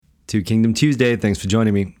Two Kingdom Tuesday. Thanks for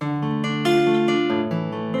joining me.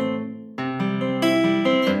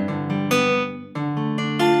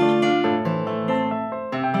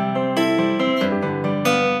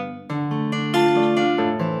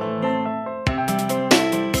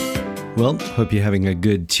 Well, hope you're having a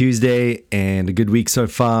good Tuesday and a good week so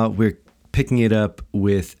far. We're picking it up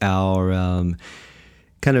with our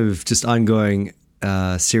kind of just ongoing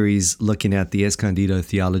series looking at the Escondido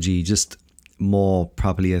theology, just more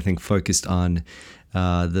properly, I think, focused on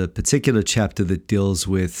the particular chapter that deals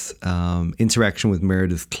with interaction with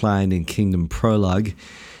Meredith Kline in Kingdom Prologue.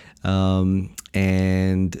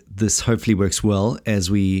 And this hopefully works well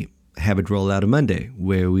as we have it roll out on Monday,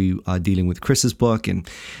 where we are dealing with Chris's book and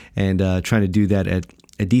trying to do that at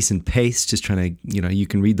a decent pace, just trying to, you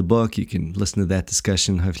can read the book, you can listen to that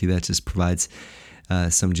discussion. Hopefully that just provides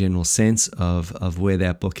some general sense of where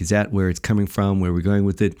that book is at, where it's coming from, where we're going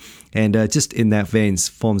with it. And just in that vein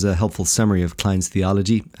forms a helpful summary of Kline's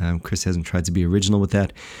theology. Chris hasn't tried to be original with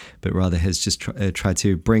that, but rather has just tried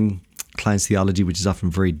to bring Kline's theology, which is often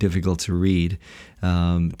very difficult to read,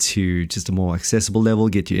 to just a more accessible level,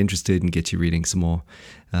 get you interested and get you reading some more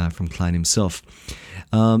from Kline himself.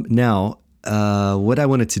 Now, what I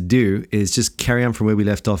wanted to do is just carry on from where we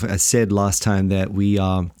left off. I said last time that we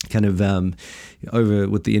are kind of over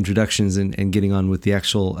with the introductions and getting on with the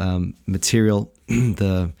actual material,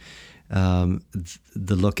 the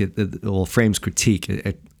look at or Frame's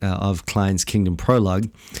critique of Kline's Kingdom Prologue.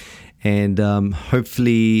 And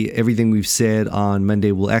hopefully everything we've said on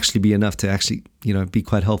Monday will actually be enough to actually, be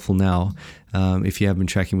quite helpful now if you have been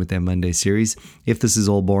tracking with that Monday series. If this is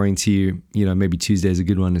all boring to you, maybe Tuesday is a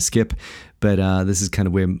good one to skip. But this is kind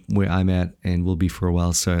of where I'm at and will be for a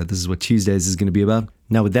while. So this is what Tuesdays is going to be about.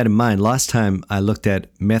 Now, with that in mind, last time I looked at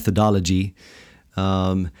methodology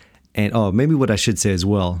and maybe what I should say as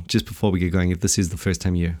well, just before we get going, if this is the first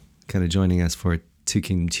time you're kind of joining us for Two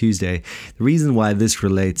Kingdom Tuesday, the reason why this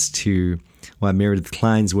relates to why Meredith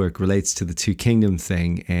Kline's work relates to the Two Kingdom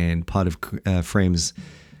thing and part of Frame's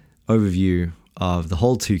overview of the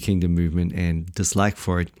whole Two Kingdom movement and dislike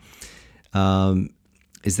for it,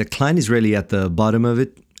 is that Kline is really at the bottom of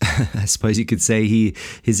it. I suppose you could say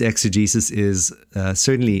his exegesis is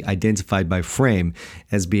certainly identified by Frame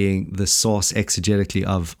as being the source exegetically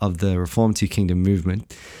of the Reformed Two Kingdom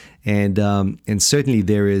movement, and certainly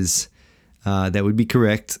there is. That would be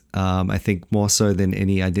correct. I think more so than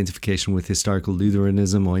any identification with historical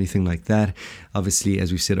Lutheranism or anything like that. Obviously,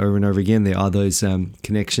 as we've said over and over again, there are those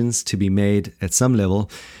connections to be made at some level.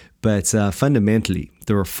 But fundamentally,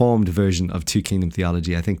 the Reformed version of Two Kingdom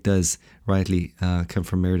theology, I think, does rightly come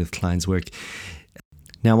from Meredith Kline's work.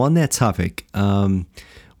 Now, on that topic,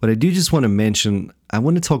 what I do just want to mention, I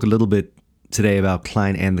want to talk a little bit today about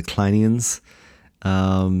Kline and the Kleinians.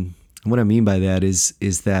 What I mean by that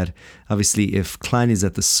is that obviously if Kline is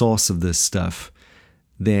at the source of this stuff,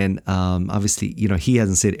 then obviously, he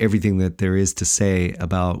hasn't said everything that there is to say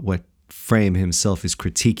about what Frame himself is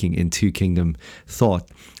critiquing in Two Kingdom thought.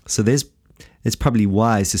 So it's probably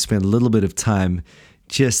wise to spend a little bit of time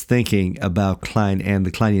just thinking about Kline and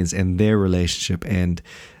the Kleinians and their relationship. And,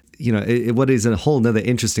 what is a whole nother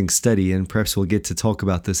interesting study, and perhaps we'll get to talk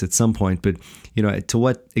about this at some point, but, to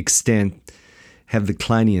what extent have the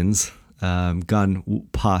Kleinians gone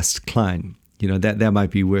past Kline? That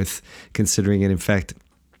might be worth considering. And in fact,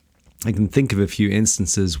 I can think of a few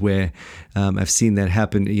instances where I've seen that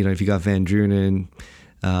happen. If you got Van Drunen,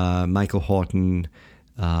 Michael Horton,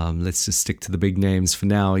 let's just stick to the big names for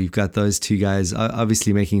now. You've got those two guys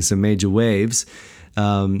obviously making some major waves,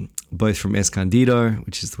 both from Escondido,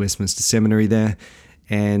 which is the Westminster Seminary there,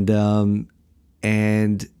 and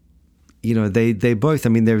they both,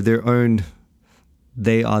 they're their own.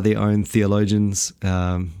 They are their own theologians.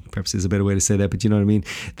 Perhaps there's a better way to say that, but you know what I mean.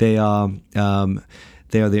 They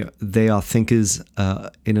are thinkers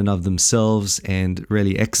in and of themselves, and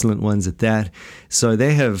really excellent ones at that. So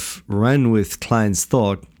they have run with Kline's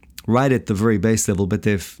thought right at the very base level, but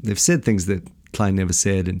they've said things that Kline never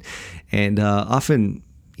said, and often.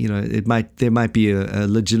 There might be a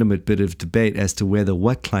legitimate bit of debate as to whether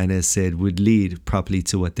what Kline has said would lead properly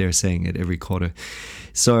to what they're saying at every quarter.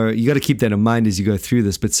 So you got to keep that in mind as you go through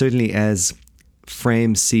this. But certainly as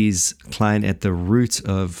Frame sees Kline at the root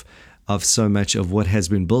of so much of what has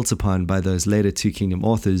been built upon by those later Two Kingdom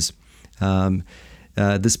authors,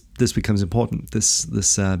 this becomes important. This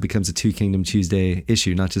becomes a Two Kingdom Tuesday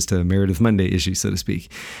issue, not just a Meredith Monday issue, so to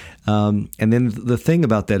speak. And then the thing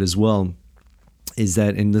about that as well is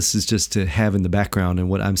that, and this is just to have in the background, and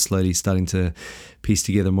what I'm slowly starting to piece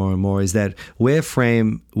together more and more, is that where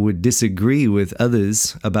Frame would disagree with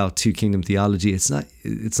others about two kingdom theology, it's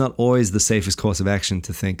not always the safest course of action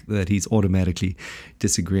to think that he's automatically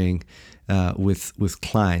disagreeing with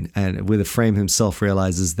Klein, and whether Frame himself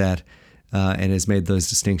realizes that and has made those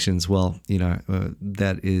distinctions, well,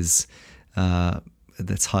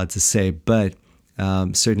 that's hard to say, but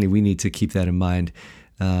certainly we need to keep that in mind.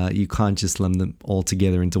 You can't just lump them all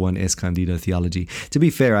together into one Escondido theology. To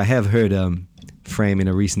be fair, I have heard Frame in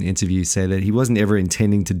a recent interview say that he wasn't ever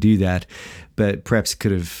intending to do that, but perhaps he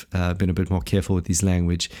could have been a bit more careful with his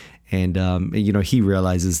language. And, he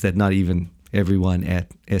realizes that not even everyone at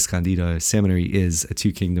Escondido Seminary is a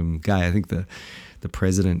Two Kingdom guy. I think the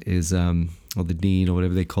president is, or the dean or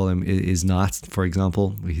whatever they call him, is not, for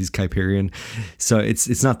example. He's Kuyperian. So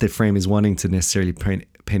it's not that Frame is wanting to necessarily paint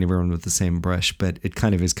everyone with the same brush, but it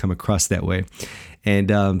kind of has come across that way. And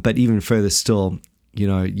but even further still,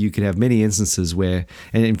 you could have many instances where,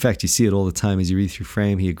 and in fact you see it all the time as you read through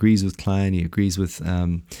Frame, he agrees with Klein, he agrees with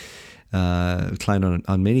Klein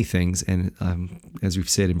on many things, and as we've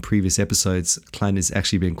said in previous episodes, Klein has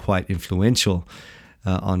actually been quite influential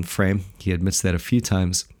on Frame. He admits that a few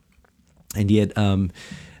times, and yet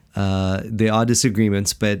there are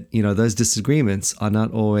disagreements, but those disagreements are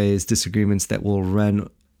not always disagreements that will run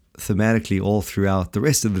thematically all throughout the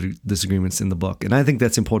rest of the disagreements in the book. And I think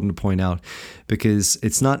that's important to point out, because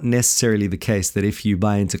it's not necessarily the case that if you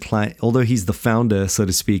buy into Klein, although he's the founder, so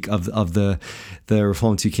to speak, of the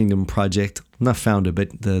Reformed Two Kingdom project, not founder, but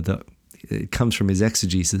it comes from his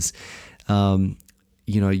exegesis.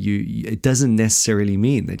 It doesn't necessarily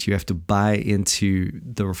mean that you have to buy into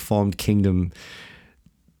the Reformed Kingdom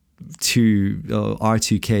to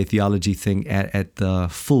R2K theology thing at the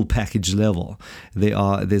full package level.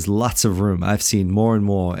 There's lots of room. I've seen more and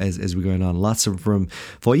more as we're going on, lots of room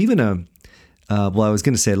for even I was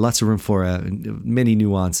going to say lots of room for many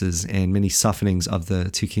nuances and many softenings of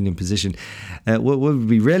the Two Kingdom position. What would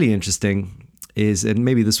be really interesting is, and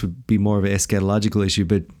maybe this would be more of an eschatological issue,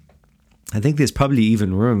 but I think there's probably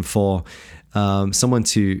even room for someone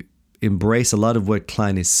to embrace a lot of what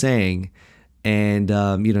Klein is saying, and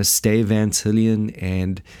stay Van Tillian,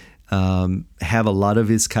 and have a lot of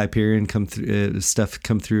his Kuyperian stuff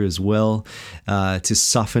come through as well, to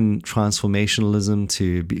soften transformationalism,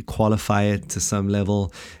 to qualify it to some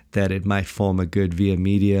level that it might form a good via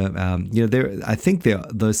media. I think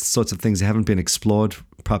those sorts of things haven't been explored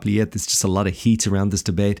properly yet. There's just a lot of heat around this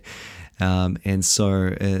debate. And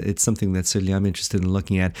so it's something that certainly I'm interested in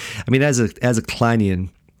looking at. I mean, as a Kleinian,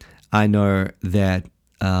 I know that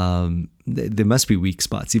there must be weak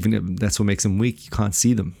spots. Even if that's what makes them weak, you can't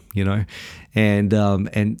see them, And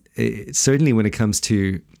certainly when it comes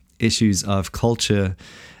to issues of culture,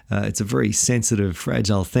 it's a very sensitive,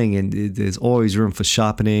 fragile thing, and there's always room for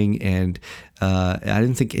sharpening. And I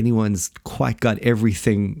don't think anyone's quite got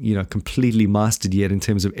everything, completely mastered yet in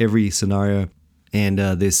terms of every scenario. And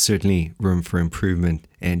there's certainly room for improvement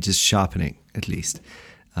and just sharpening, at least,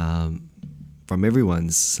 from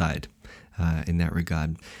everyone's side in that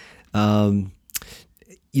regard. And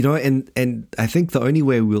I think the only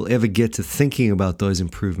way we'll ever get to thinking about those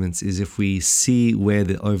improvements is if we see where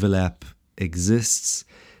the overlap exists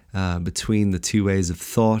between the two ways of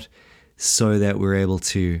thought, so that we're able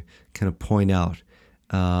to kind of point out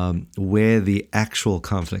where the actual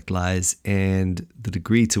conflict lies and the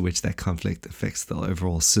degree to which that conflict affects the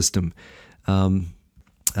overall system.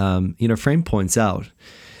 Frame points out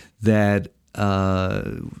that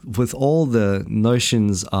with all the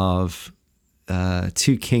notions of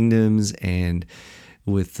two kingdoms, and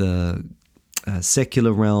with the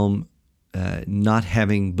secular realm not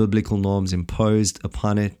having biblical norms imposed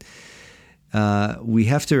upon it, we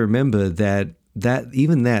have to remember that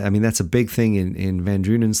that's a big thing in Van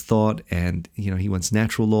Drunen's thought. And he wants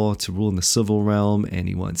natural law to rule in the civil realm, and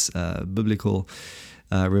he wants biblical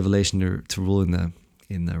revelation to rule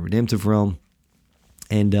in the redemptive realm.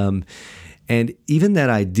 And even that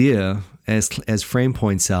idea, as Frame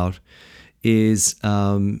points out, is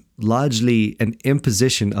largely an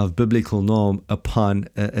imposition of biblical norm upon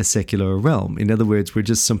a secular realm. In other words, we're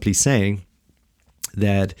just simply saying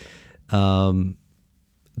that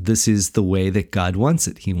this is the way that God wants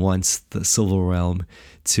it. He wants the civil realm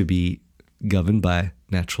to be governed by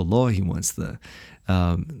natural law. He wants the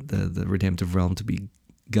redemptive realm to be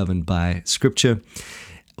governed by Scripture.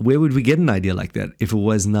 Where would we get an idea like that if it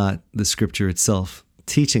was not the Scripture itself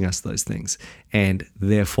teaching us those things? And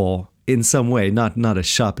therefore, in some way, not a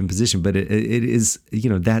sharp imposition, but it is,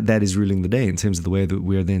 that is ruling the day in terms of the way that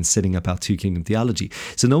we're then setting up our two kingdom theology.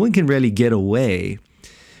 So no one can really get away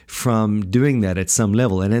from doing that at some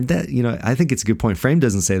level. And that, I think it's a good point. Frame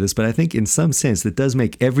doesn't say this, but I think in some sense that does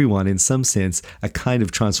make everyone, in some sense, a kind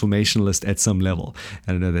of transformationalist at some level.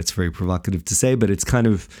 I don't know, that's very provocative to say, but it's kind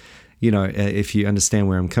of, if you understand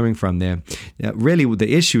where I'm coming from there. Really,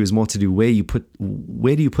 the issue is more to do where do you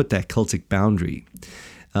put that cultic boundary,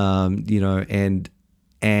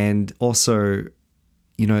 and also,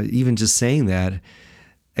 even just saying that,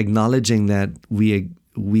 acknowledging that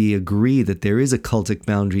we agree that there is a cultic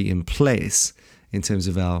boundary in place in terms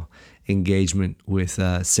of our engagement with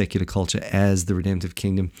secular culture as the redemptive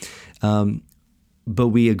kingdom. But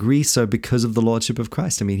we agree so because of the lordship of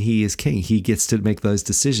Christ. I mean, he is king. He gets to make those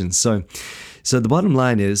decisions. So the bottom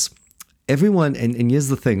line is everyone, and here's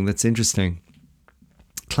the thing that's interesting.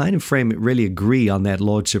 Klein and Frame really agree on that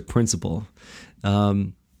lordship principle.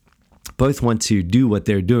 Both want to do what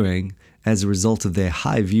they're doing as a result of their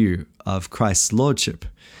high view of Christ's lordship.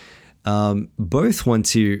 Both want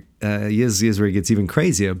to, here's where it gets even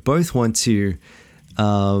crazier, both want to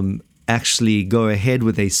actually go ahead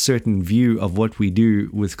with a certain view of what we do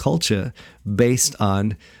with culture based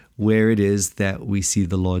on where it is that we see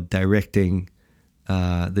the Lord directing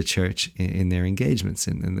the church in their engagements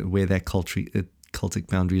and where that cultic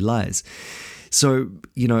boundary lies. So,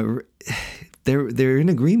 they're in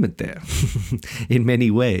agreement there in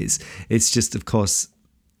many ways. It's just, of course,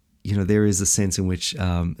 there is a sense in which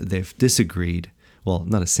they've disagreed. Well,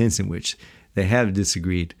 not a sense in which they have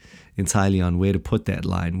disagreed entirely on where to put that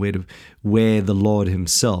line, where the Lord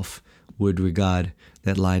himself would regard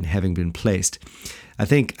that line having been placed. I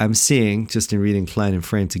think I'm seeing, just in reading Klein and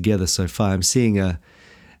Frame together so far, I'm seeing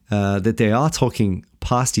that they are talking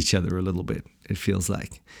past each other a little bit, it feels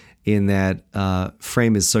like, in that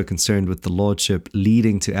Frame is so concerned with the lordship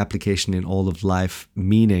leading to application in all of life,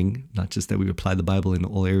 meaning not just that we apply the Bible in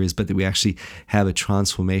all areas, but that we actually have a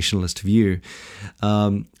transformationalist view.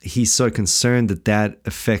 He's so concerned that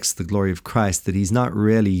affects the glory of Christ that he's not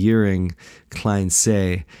really hearing Klein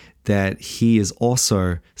say that he is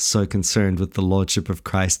also so concerned with the lordship of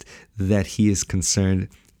Christ that he is concerned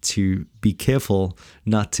to be careful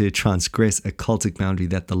not to transgress a cultic boundary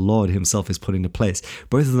that the Lord himself has put into place.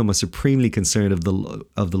 Both of them are supremely concerned of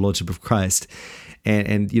the lordship of Christ.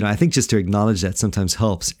 And I think just to acknowledge that sometimes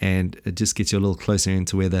helps, and it just gets you a little closer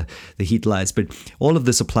into where the heat lies. But all of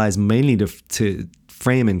this applies mainly to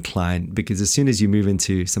Frame and Klein, because as soon as you move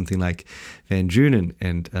into something like Van Drunen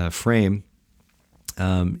and Frame,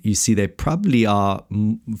 you see they probably are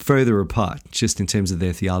further apart just in terms of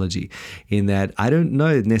their theology, in that I don't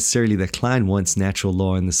know necessarily that Klein wants natural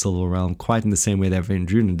law in the civil realm quite in the same way that Van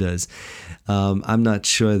Drunen does. I'm not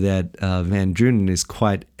sure that Van Drunen is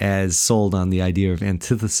quite as sold on the idea of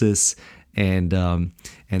antithesis and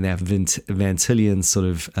that Van Tillian sort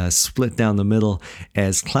of split down the middle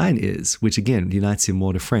as Klein is, which again unites him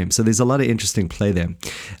more to Frame. So there's a lot of interesting play there.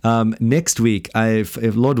 Next week, if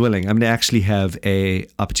Lord willing, I'm going to actually have a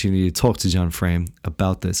opportunity to talk to John Frame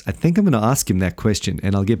about this. I think I'm going to ask him that question,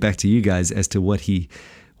 and I'll get back to you guys as to what he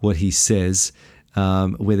says,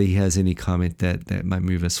 whether he has any comment that might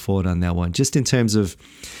move us forward on that one, just in terms of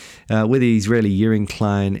whether he's really hearing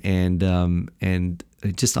Klein and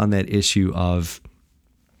just on that issue of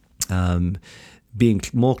being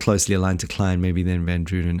more closely aligned to Klein maybe than Van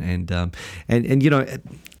Drunen, and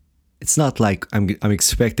it's not like I'm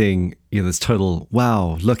expecting this total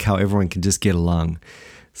wow, look how everyone can just get along.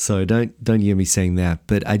 So don't hear me saying that.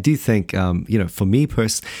 But I do think for me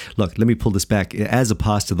personally, look, let me pull this back. As a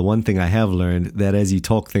pastor, the one thing I have learned that as you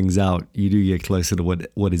talk things out, you do get closer to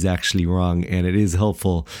what is actually wrong, and it is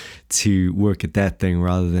helpful to work at that thing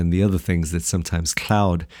rather than the other things that sometimes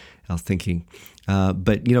cloud our thinking.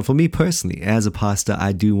 But for me personally, as a pastor,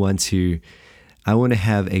 I want to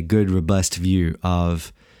have a good, robust view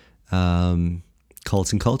of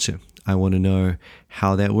cult and culture. I want to know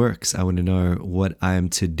how that works. I want to know what I am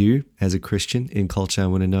to do as a Christian in culture. I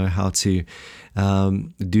want to know how to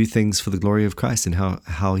do things for the glory of Christ and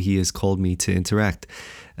how He has called me to interact.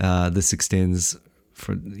 This extends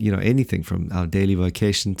for anything from our daily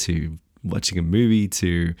vocation to watching a movie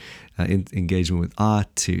to engagement with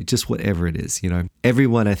art to just whatever it is.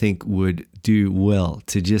 Everyone I think would do well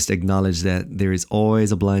to just acknowledge that there is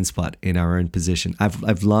always a blind spot in our own position.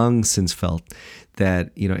 I've long since felt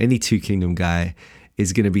that any two kingdom guy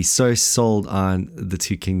is going to be so sold on the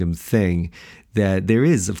two kingdom thing that there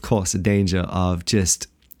is of course a danger of just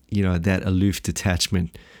that aloof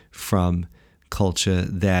detachment from culture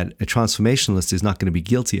that a transformationalist is not going to be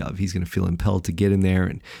guilty of. He's going to feel impelled to get in there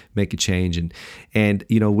and make a change, and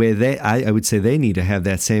where I would say they need to have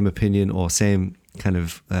that same opinion or same kind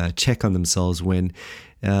of check on themselves when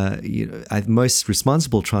Most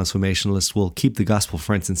responsible transformationalists will keep the gospel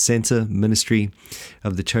front and center, ministry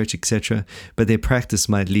of the church, etc. But their practice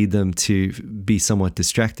might lead them to be somewhat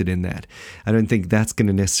distracted in that. I don't think that's going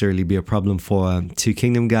to necessarily be a problem for a Two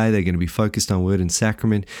Kingdom guy. They're going to be focused on word and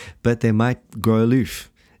sacrament, but they might grow aloof.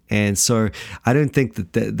 And so I don't think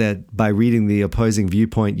that by reading the opposing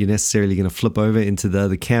viewpoint, you're necessarily going to flip over into the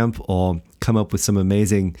other camp or come up with some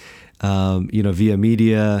amazing, via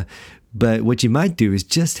media. But what you might do is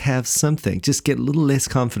just have something, just get a little less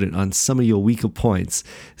confident on some of your weaker points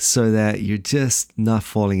so that you're just not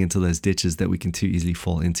falling into those ditches that we can too easily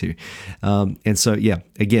fall into. And so,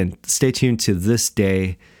 again, stay tuned to this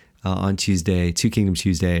day on Tuesday, Two Kingdom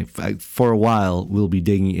Tuesday. For a while, we'll be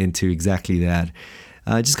digging into exactly that.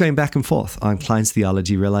 Just going back and forth on Klein's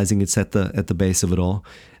theology, realizing it's at the base of it all,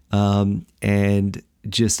 and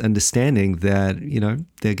just understanding that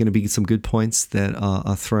there are going to be some good points that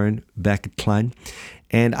are thrown back at Klein.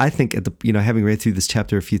 And I think having read through this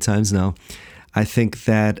chapter a few times now, I think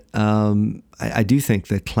that I do think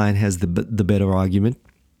that Klein has the better argument.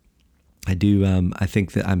 I do. I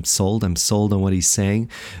think that I'm sold on what he's saying,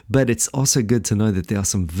 but it's also good to know that there are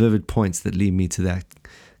some vivid points that lead me to that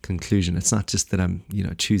conclusion. It's not just that I'm,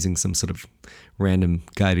 choosing some sort of random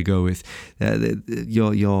guy to go with.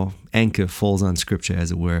 Your anchor falls on Scripture,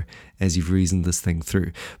 as it were, as you've reasoned this thing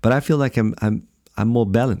through. But I feel like I'm more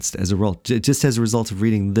balanced as a result, just as a result of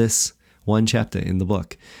reading this one chapter in the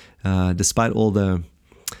book, despite all the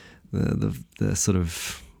sort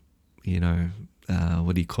of,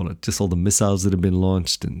 what do you call it? Just all the missiles that have been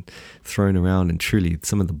launched and thrown around, and truly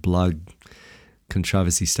some of the blog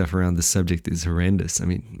controversy stuff around the subject is horrendous. I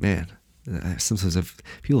mean, man, sometimes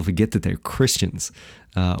people forget that they're Christians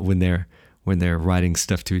when they're writing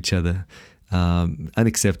stuff to each other.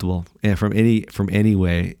 Unacceptable. And from any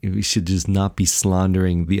way, we should just not be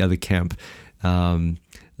slandering the other camp.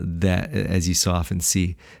 That, as you so often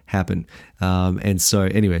see happen. And so,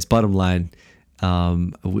 anyways, bottom line,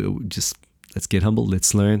 let's get humble,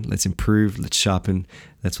 let's learn, let's improve, let's sharpen.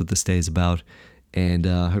 That's what this day is about. And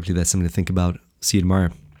hopefully that's something to think about. See you tomorrow.